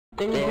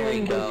There we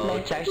go.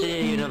 It's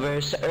actually a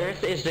universe.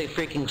 Earth is the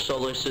freaking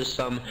solar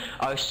system.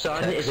 Our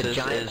sun is a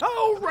giant.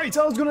 Alright,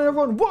 how's it going on,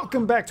 everyone?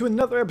 Welcome back to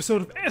another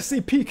episode of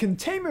SCP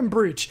Containment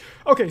Breach.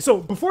 Okay, so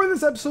before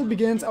this episode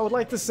begins, I would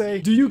like to say,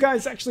 do you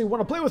guys actually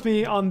want to play with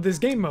me on this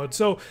game mode?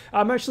 So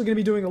I'm actually going to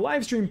be doing a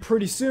live stream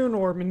pretty soon,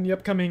 or in the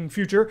upcoming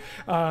future.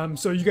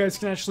 So you guys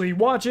can actually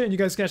watch it, and you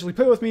guys can actually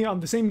play with me on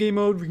the same game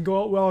mode. We can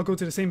go out, well, go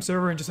to the same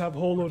server and just have a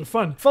whole load of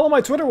fun. Follow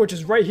my Twitter, which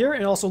is right here,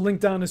 and also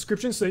linked down in the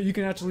description so that you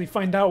can actually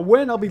find out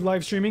when I'll be live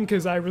streaming,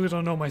 because I really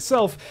don't know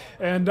myself.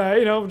 And,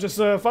 you know, just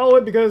follow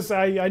it because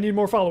I need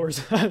more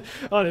followers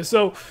on it.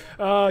 So,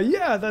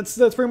 yeah, that's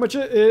pretty much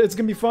it. It's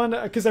gonna be fun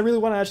because I really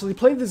want to actually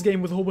play this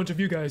game with a whole bunch of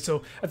you guys.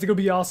 So I think it'll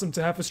be awesome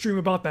to have a stream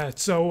about that.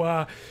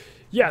 So,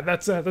 yeah,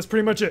 that's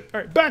pretty much it. All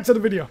right, back to the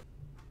video.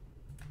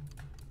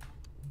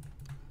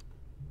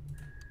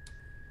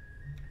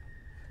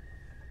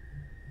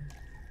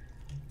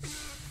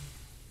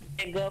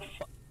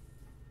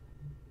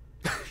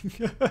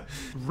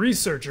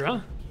 Researcher,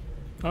 huh?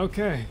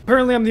 Okay.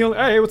 Apparently I'm the only—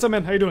 Hey, what's up,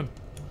 man? How you doing?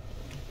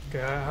 Okay,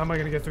 how am I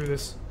gonna get through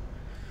this?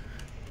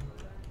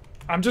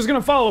 I'm just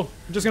gonna follow.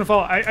 I'm just gonna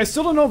follow. I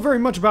still don't know very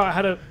much about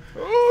how to—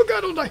 Oh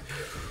god, don't die!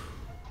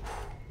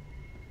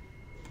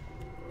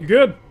 You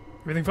good?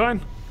 Everything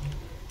fine?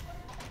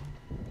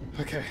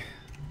 Okay.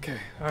 Okay,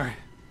 alright.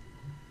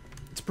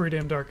 It's pretty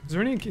damn dark. Is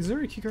there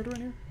a key card around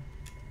here?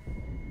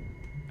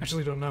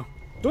 Actually don't know.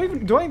 Do I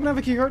even have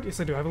a key card? Yes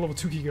I do. I have a level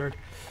 2 key card.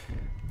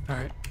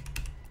 Alright.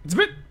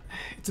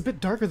 It's a bit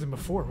darker than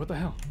before. What the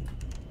hell?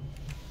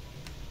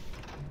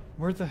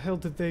 Where the hell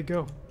did they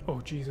go?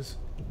 Oh, Jesus.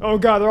 Oh,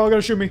 God, they're all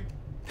gonna shoot me.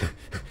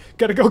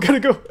 Gotta go, gotta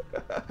go.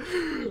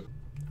 Where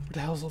the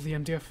hell's all the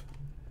MDF?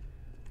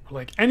 Or,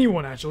 like,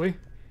 anyone, actually.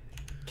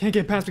 Can't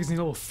get past because he's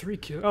level 3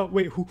 kill. Oh,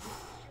 wait, who?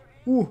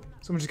 Ooh,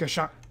 someone just got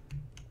shot.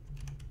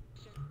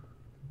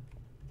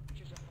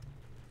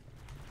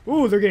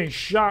 Ooh, they're getting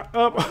shot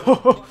up.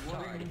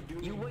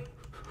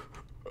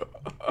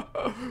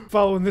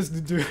 Following this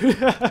dude. See,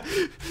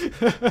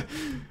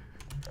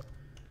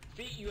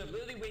 you have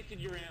literally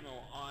wasted your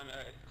ammo on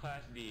a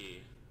Class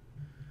D.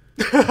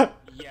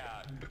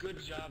 Yeah, good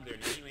job there.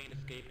 Now you ain't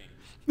escaping.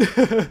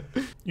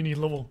 You need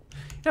level—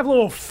 You have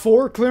level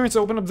 4 clearance to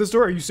open up this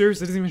door? Are you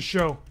serious? It doesn't even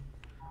show.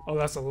 Oh,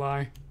 that's a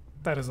lie.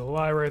 That is a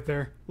lie right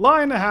there.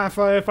 Lie and a half,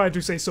 if I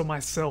do say so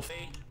myself.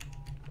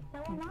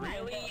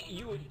 Really?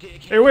 You a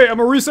dick. Hey, wait, I'm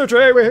a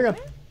researcher. Hey, wait, hang on.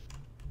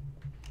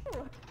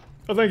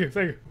 Oh, thank you,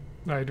 thank you.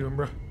 How you doing,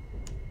 bro?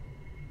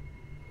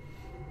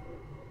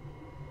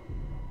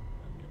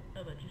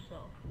 How about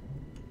yourself?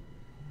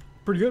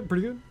 Pretty good,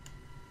 pretty good.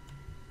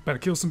 About to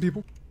kill some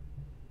people.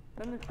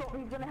 Then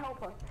he's gonna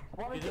help us.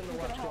 Why is he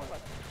gonna help us?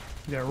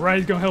 Yeah, right,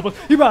 he's gonna help us.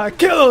 He about to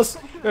kill us!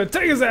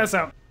 Take his ass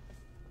out!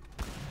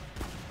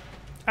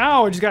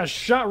 Ow, I just got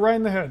shot right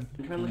in the head.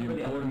 The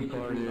important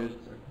part is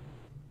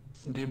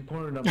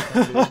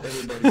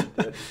everybody's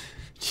dead.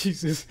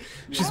 Jesus,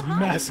 just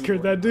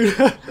massacred that dude.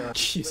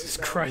 Jesus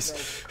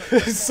Christ.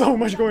 There's so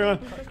much going on.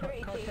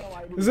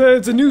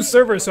 It's a new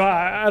server, so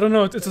I don't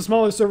know. It's a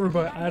smaller server,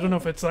 but I don't know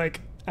if it's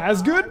like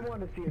as good.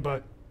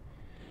 But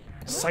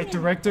site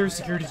director,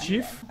 security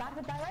chief,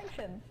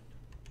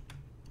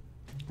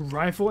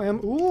 rifle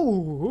ammo.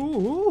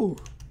 Ooh.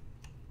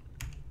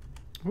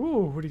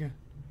 What do you got?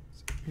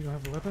 You don't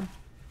have a weapon?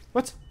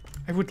 What?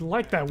 I would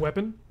like that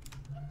weapon,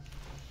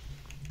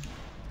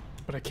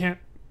 but I can't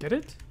get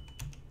it.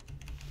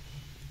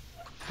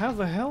 How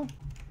the hell?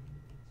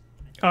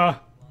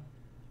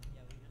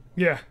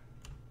 Yeah.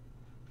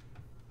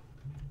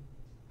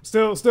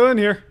 Still in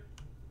here.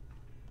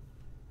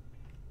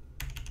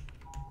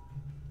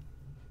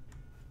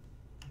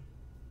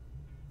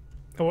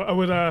 I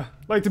would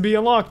like to be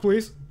unlocked,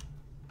 please.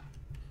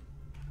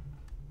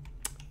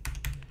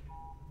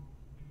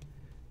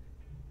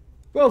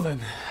 Well then,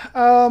 Give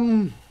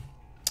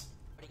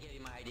you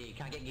my ID.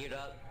 Can I get geared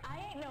up? I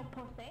ain't no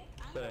pussy.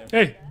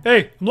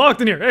 Hey, I'm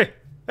locked in here.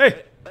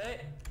 Hey.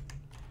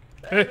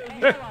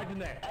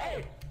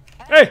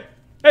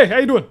 Hey, how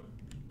you doing?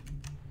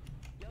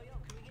 Yo, can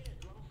we get a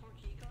level 4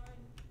 key card?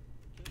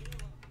 Can we get a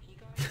level 4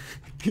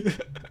 key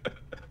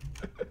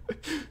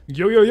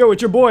card? Yo,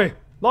 it's your boy.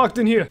 Locked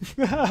in here.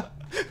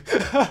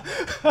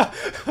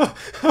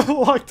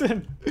 Locked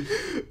in.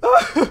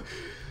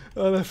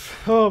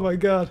 Oh my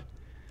god.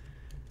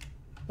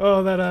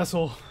 Oh, that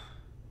asshole.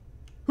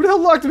 Who the hell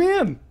locked me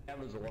in? That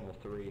was a level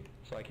 3,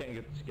 so I can't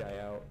get this guy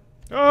out.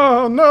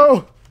 Oh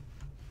no.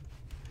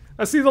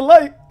 I see the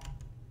light.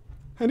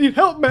 I need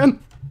help,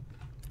 man.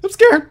 I'm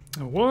scared.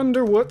 I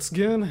wonder what's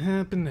gonna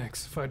happen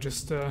next if I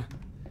just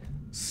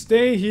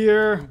stay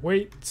here,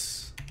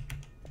 wait.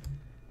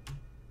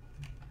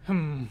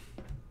 I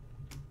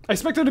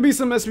expect there to be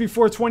some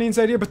SCP-420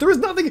 inside here, but there is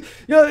nothing.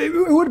 Yeah, it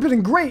would have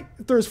been great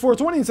if there was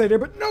 420 inside here,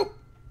 but nope.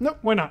 Nope,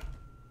 why not?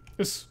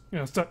 Just, you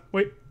know, stop.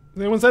 Wait, is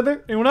anyone inside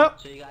there? Anyone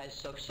out? So you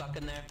guys suck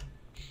in there?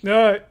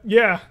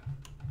 Yeah.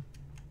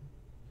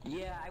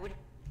 Yeah, I would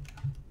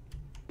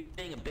be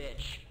being a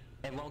bitch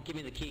and won't give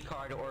me the key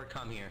card or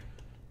come here.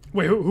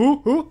 Wait,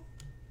 who?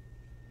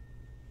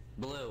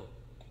 Blue.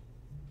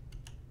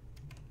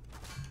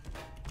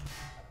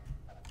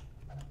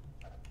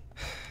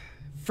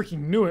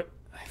 freaking knew it.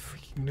 I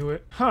freaking knew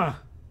it. Huh.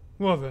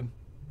 Well then.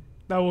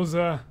 That was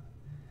a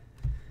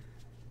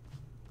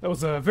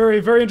very,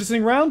 very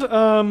interesting round.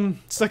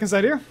 Second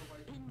side here.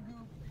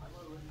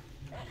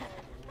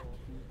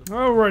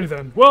 Alrighty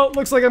then. Well,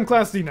 looks like I'm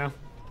Class D now.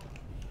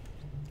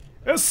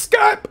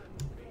 Escape!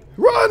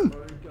 Run!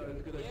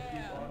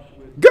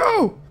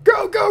 Go!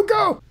 Go, go,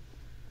 go!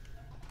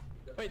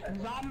 Wait,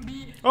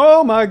 zombie!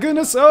 Oh my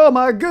goodness, oh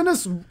my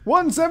goodness!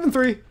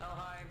 173! Oh,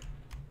 hi.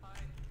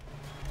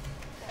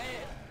 Hey.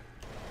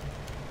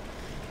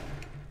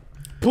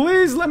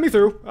 Please let me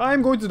through.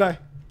 I'm going to die.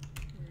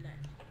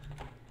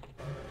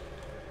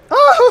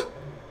 Ah!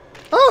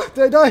 Ah!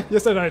 Did I die?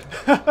 Yes, I died.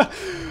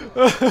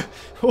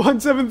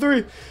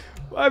 173.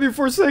 Why have you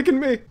forsaken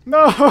me?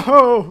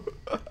 No!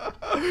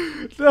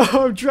 No,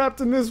 I'm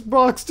trapped in this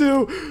box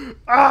too.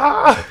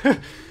 Ah!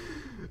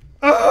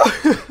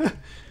 Ah!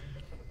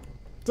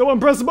 Someone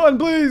press the button,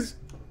 please.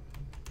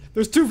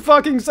 There's 2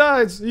 fucking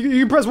sides. You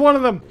can press one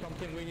of them.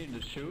 Something we need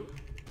to shoot?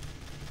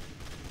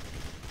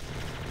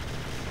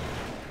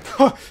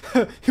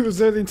 He was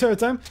there the entire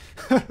time.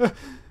 Oh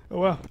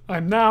well.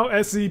 I'm now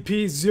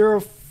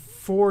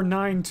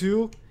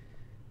SCP-0492.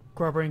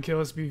 Cooperate and kill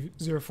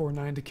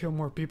SCP-049 to kill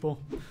more people.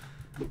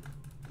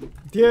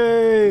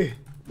 Yay!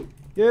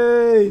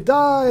 Yay!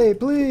 Die!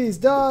 Please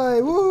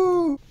die!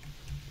 Woo!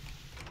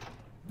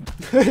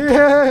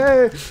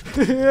 Yay!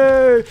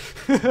 Yay!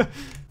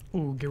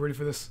 Ooh, get ready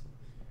for this.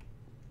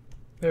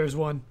 There's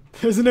one.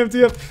 There's an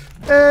MTF.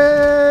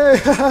 Hey!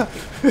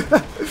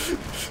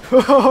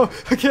 Oh,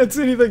 I can't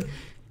see anything.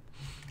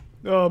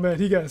 Oh man,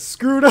 he got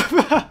screwed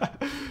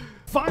up.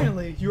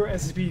 Finally, you are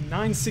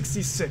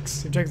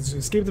SCP-966. Objective is to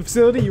escape the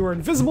facility. You are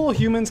invisible.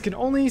 Humans can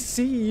only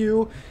see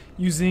you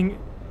using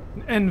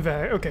an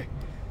NVAG. Okay.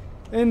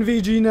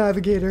 NVG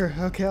Navigator.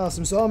 Okay,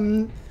 awesome. So,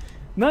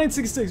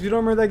 966. If you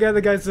don't remember that guy,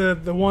 the guy's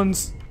the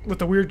ones with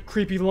the weird,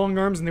 creepy long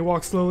arms and they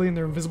walk slowly and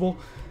they're invisible.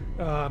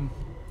 So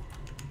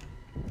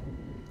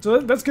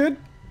that's good.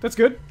 That's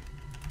good.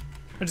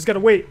 I just gotta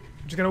wait.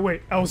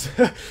 I was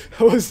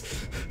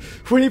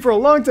waiting for a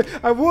long time.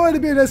 I wanted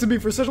to be an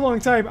SCP for such a long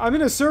time. I'm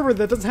in a server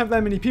that doesn't have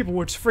that many people,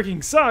 which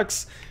freaking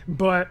sucks.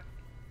 But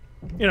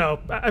you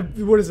know,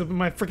 what is it?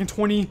 My freaking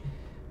 20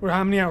 or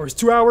how many hours?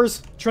 2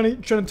 hours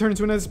trying to turn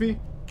into an SCP.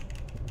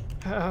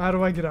 How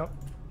do I get out?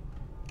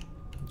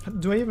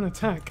 Do I even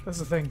attack? That's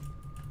the thing.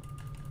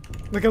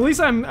 Like at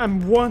least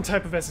I'm one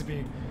type of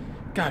SCP.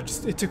 God,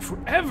 it took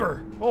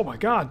forever. Oh my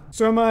god.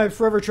 So am I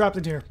forever trapped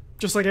in here?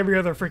 Just like every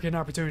other freaking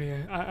opportunity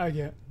I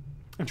get.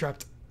 I'm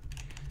trapped.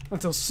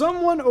 Until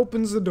someone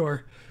opens the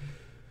door.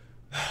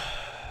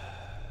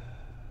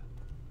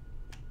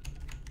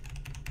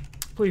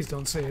 Please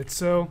don't say it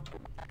so.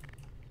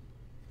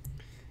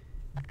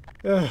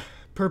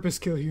 Purpose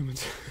kill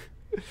humans.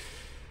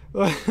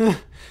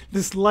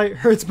 This light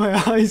hurts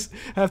my eyes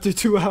after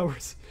 2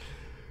 hours.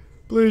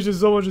 Please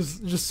just someone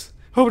just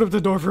open up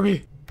the door for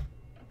me.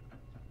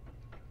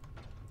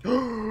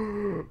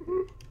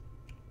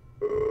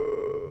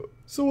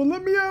 Someone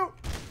let me out.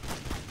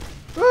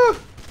 Ah,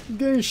 I'm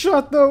getting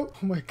shot though.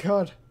 Oh my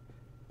god.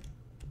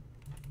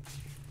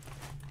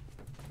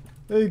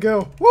 There you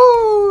go.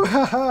 Woo!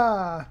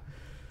 Haha!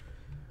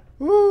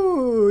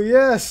 Woo!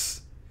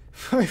 Yes!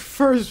 My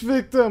first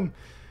victim!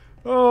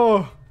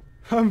 Oh!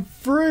 I'm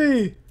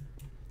free!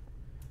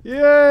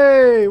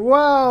 Yay!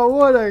 Wow,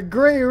 what a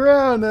great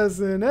round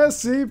as an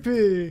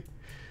SCP!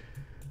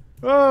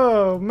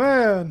 Oh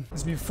man!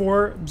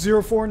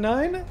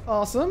 SCP-049,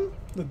 awesome.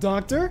 The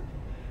doctor.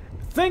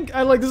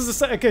 I like this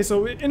is okay,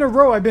 so in a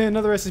row I've been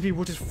another SCP,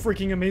 which is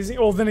freaking amazing.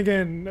 Oh, then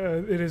again,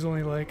 it is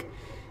only like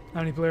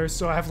 90 players,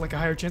 so I have like a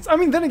higher chance. I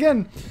mean, then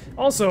again,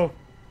 also,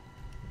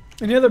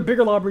 in the other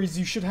bigger lobbies,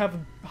 you should have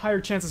a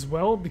higher chance as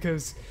well,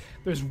 because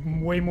there's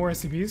way more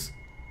SCPs.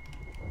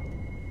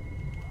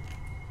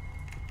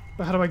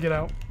 But how do I get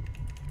out?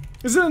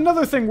 Is it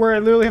another thing where I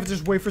literally have to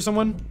just wait for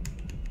someone?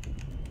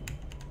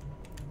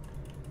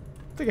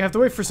 I think I have to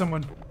wait for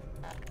someone.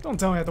 Don't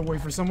tell me I have to wait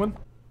for someone.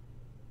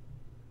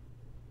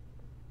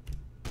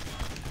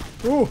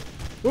 Ooh!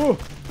 Ooh!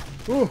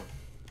 Ooh!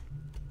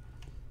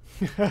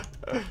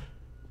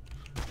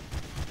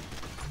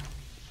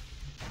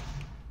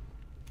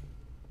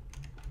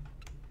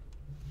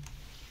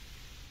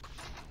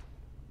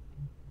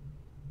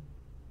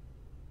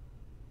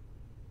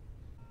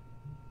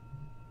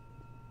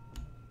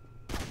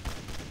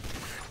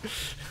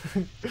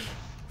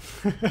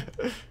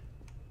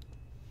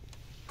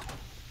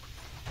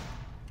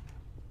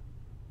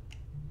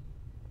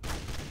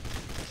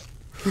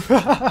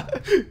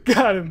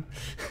 Got him.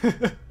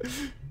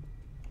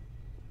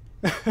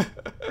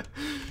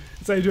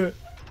 That's how you do it.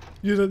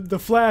 You do the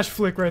flash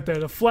flick right there.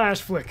 The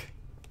flash flick.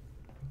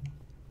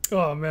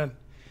 Oh man,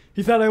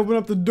 he thought I opened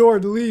up the door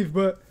to leave,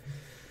 but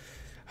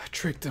I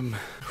tricked him.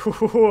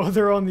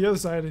 They're on the other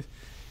side,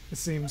 it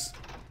seems.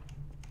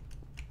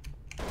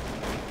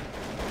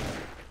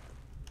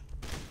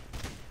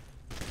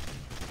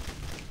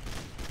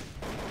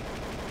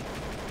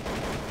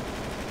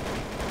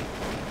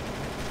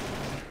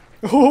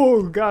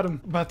 Oh, got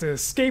him. About to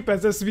escape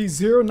as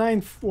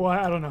SCP-09... Well,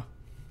 I don't know.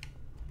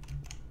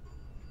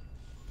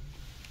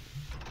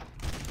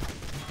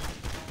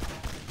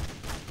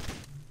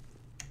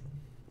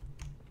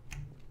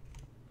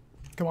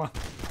 Come on.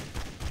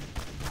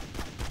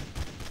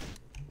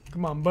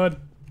 Come on, bud.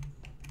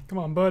 Come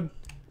on, bud.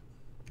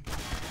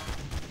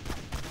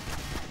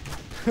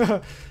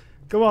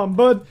 Come on,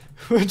 bud.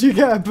 What you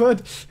got,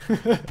 bud?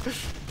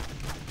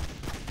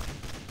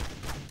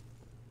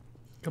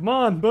 Come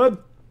on,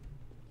 bud.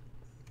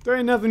 There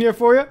ain't nothing here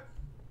for you.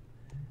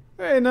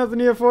 There ain't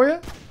nothing here for you.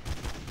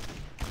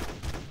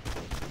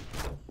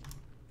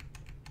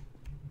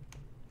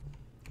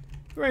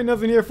 There ain't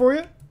nothing here for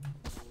you.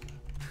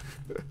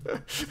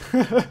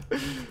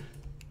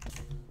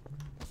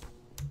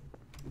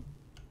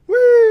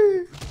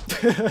 Whee!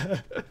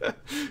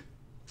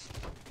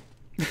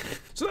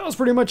 So that was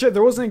pretty much it.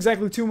 There wasn't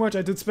exactly too much.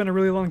 I did spend a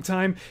really long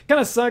time. Kind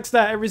of sucks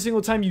that every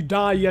single time you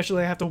die, you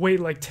actually have to wait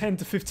like 10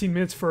 to 15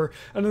 minutes for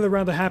another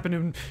round to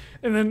happen.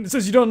 And then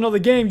since you don't know the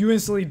game, you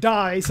instantly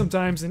die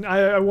sometimes. And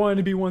I wanted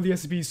to be one of the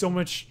SCPs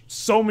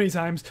so many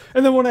times.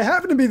 And then when I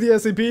happen to be the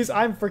SCPs,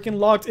 I'm freaking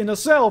locked in a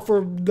cell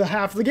for the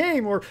half of the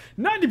game or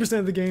 90%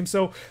 of the game.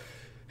 So,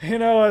 you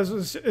know,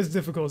 it's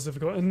difficult. It's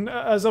difficult. And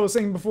as I was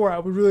saying before, I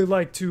would really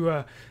like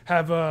to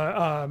have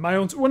my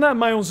own, well, not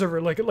my own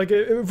server. Like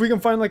if we can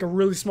find like a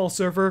really small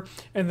server,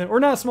 and then, or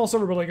not a small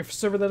server, but like a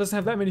server that doesn't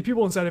have that many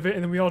people inside of it,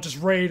 and then we all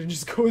just raid and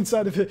just go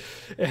inside of it,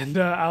 and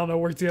I don't know,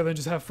 work together and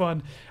just have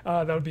fun.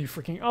 That would be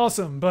freaking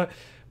awesome. But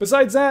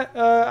besides that,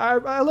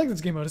 I like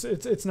this game mode.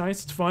 It's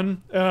nice. It's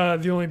fun.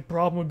 The only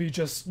problem would be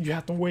just you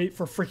have to wait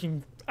for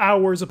freaking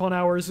hours upon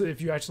hours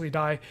if you actually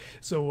die.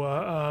 So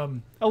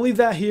I'll leave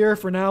that here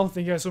for now.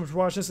 Thank you guys so much for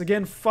watching this.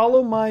 Again,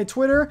 follow my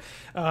Twitter,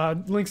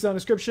 links down in the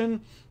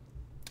description,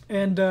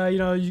 and you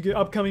know, you get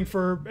upcoming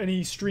for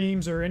any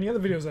streams or any other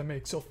videos I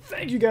make. So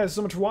thank you guys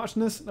so much for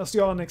watching this, and I'll see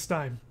you all next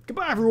time.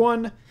 Goodbye,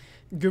 everyone.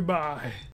 Goodbye.